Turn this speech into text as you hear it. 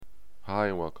Hi,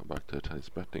 and welcome back to the Tennis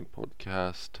Betting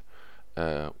Podcast.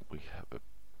 We have a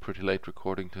pretty late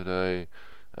recording today.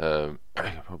 You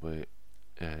can probably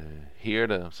hear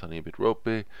that I'm sounding a bit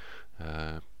ropey.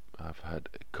 I've had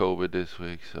COVID this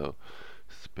week, so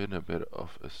it's been a bit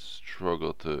of a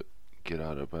struggle to get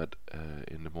out of bed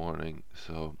in the morning.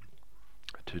 So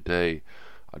today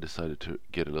I decided to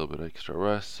get a little bit extra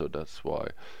rest, so that's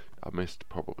why I missed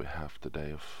probably half the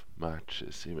day of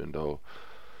matches, even though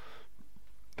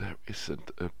there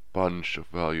isn't a bunch of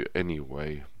value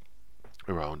anyway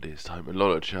around this time. A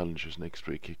lot of challengers next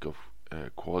week kick off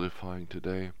qualifying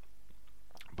today,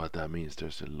 but that means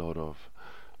there's a lot of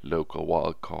local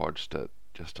wild cards that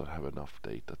just don't have enough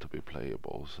data to be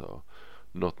playable, so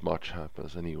not much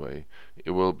happens anyway.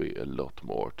 It will be a lot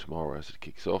more tomorrow as it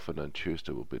kicks off, and then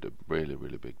Tuesday will be the really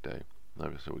big day.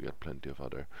 Obviously we got plenty of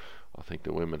other, I think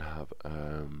the women have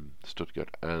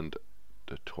Stuttgart and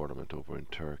the tournament over in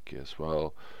Turkey as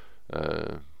well,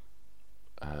 and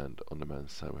on the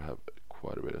men's side we have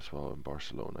quite a bit as well, in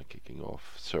Barcelona kicking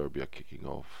off, Serbia kicking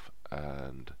off,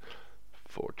 and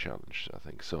 4 challenges I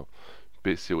think. So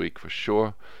busy week for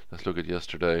sure. Let's look at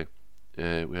yesterday. We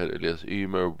had Elias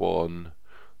Ymer won,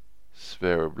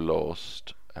 Zverev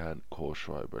lost, and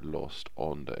Kohlschreiber lost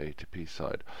on the ATP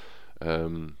side.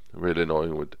 Really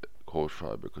annoying with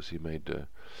Kohlschreiber because he made the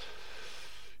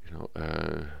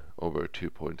over a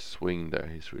 2-point swing there.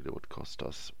 He's really what cost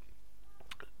us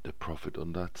the profit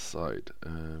on that side.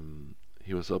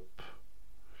 He was up,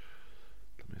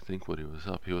 let me think what he was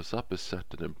up. He was up a set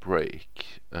and a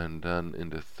break, and then in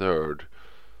the third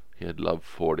he had love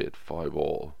 40 at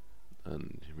 5-all,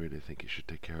 and you really think he should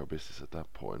take care of business at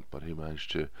that point, but he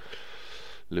managed to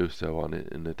lose that one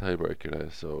in the tiebreaker there,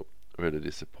 so really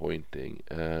disappointing.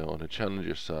 On the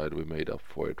challenger side we made up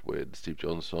for it with Steve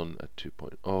Johnson at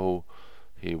 2.0.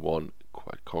 He won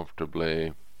quite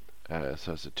comfortably, so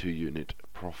that's a 2-unit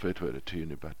profit with a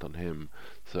 2-unit bet on him,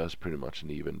 so that's pretty much an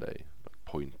even day,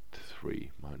 0.3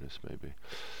 minus maybe.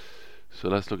 So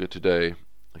let's look at today.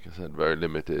 Like I said, very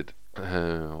limited.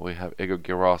 We have Egor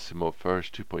Gerasimov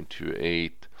first,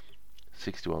 2.28,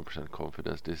 61%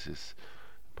 confidence. This is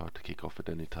about to kick off at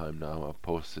any time now. I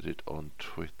posted it on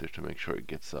Twitter to make sure it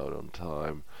gets out on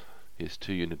time. His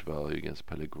 2-unit value against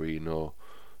Pellegrino,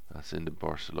 that's in the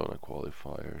Barcelona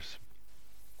qualifiers.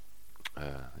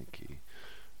 I think he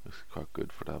looks quite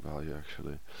good for that value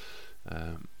actually.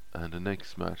 And the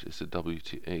next match is the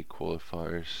WTA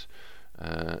qualifiers.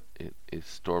 It is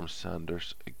Storm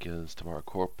Sanders against Tamara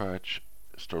Korpach.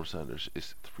 Storm Sanders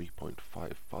is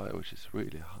 3.55, which is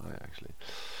really high actually.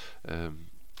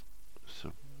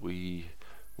 So we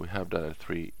have that at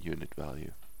 3-unit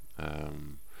value.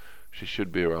 She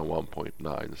should be around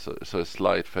 1.9, so a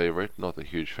slight favorite, not a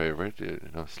huge favorite,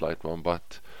 slight one,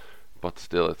 but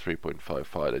still at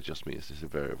 3.55. That just means it's a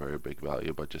very big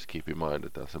value. But just keep in mind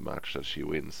that that's a match that she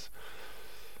wins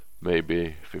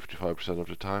maybe 55% of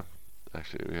the time.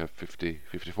 Actually, we have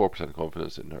 54%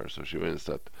 confidence in her, so she wins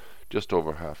that just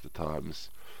over half the times.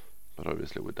 But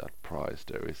obviously with that price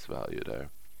there is value there.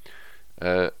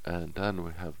 And then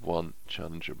we have one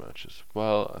challenger match as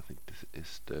well. I think this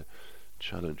is the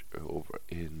challenger over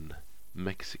in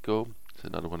Mexico. It's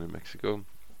another one in Mexico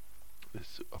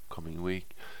this upcoming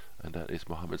week, and that is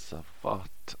Mohamed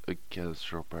Savat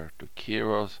against Roberto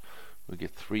Quiros. We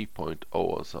get 3.0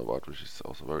 on Savat, which is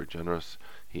also very generous.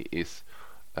 He is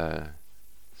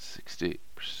 60%.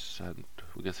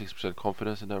 We get 6%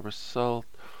 confidence in that result.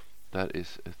 That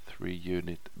is a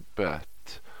 3-unit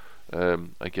bet.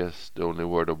 I guess the only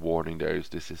word of warning there is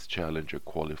this is challenger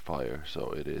qualifier,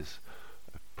 so it is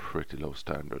a pretty low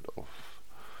standard of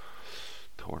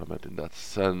tournament in that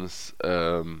sense,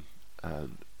 and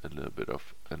a little bit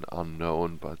of an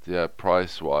unknown. But yeah,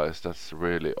 price wise that's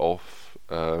really off.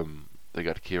 They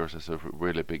got Quiros as a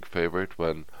really big favorite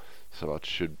when Savat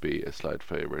should be a slight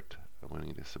favorite,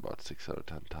 winning this about 6 out of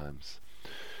 10 times.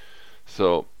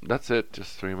 So that's it,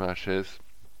 just 3 matches.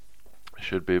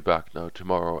 Should be back now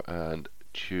tomorrow and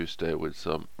Tuesday with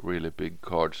some really big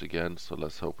cards again, so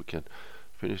let's hope we can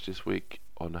finish this week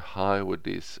on a high with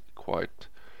these quite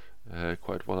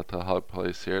volatile high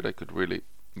plays here that could really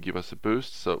give us a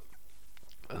boost. So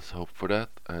let's hope for that,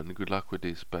 and good luck with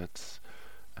these bets,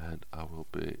 and I will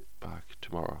be back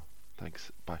tomorrow.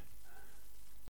 Thanks, bye.